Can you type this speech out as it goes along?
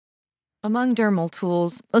Among Dermal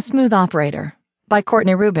Tools, A Smooth Operator by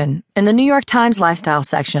Courtney Rubin in the New York Times Lifestyle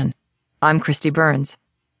section. I'm Christy Burns.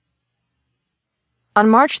 On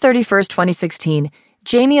March 31st, 2016,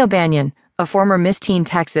 Jamie O'Banion, a former Miss Teen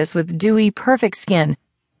Texas with dewy, perfect skin,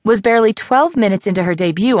 was barely 12 minutes into her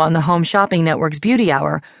debut on the Home Shopping Network's Beauty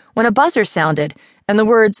Hour when a buzzer sounded and the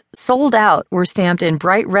words "Sold Out" were stamped in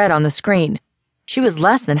bright red on the screen. She was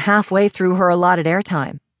less than halfway through her allotted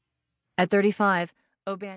airtime. At 35, O'Banion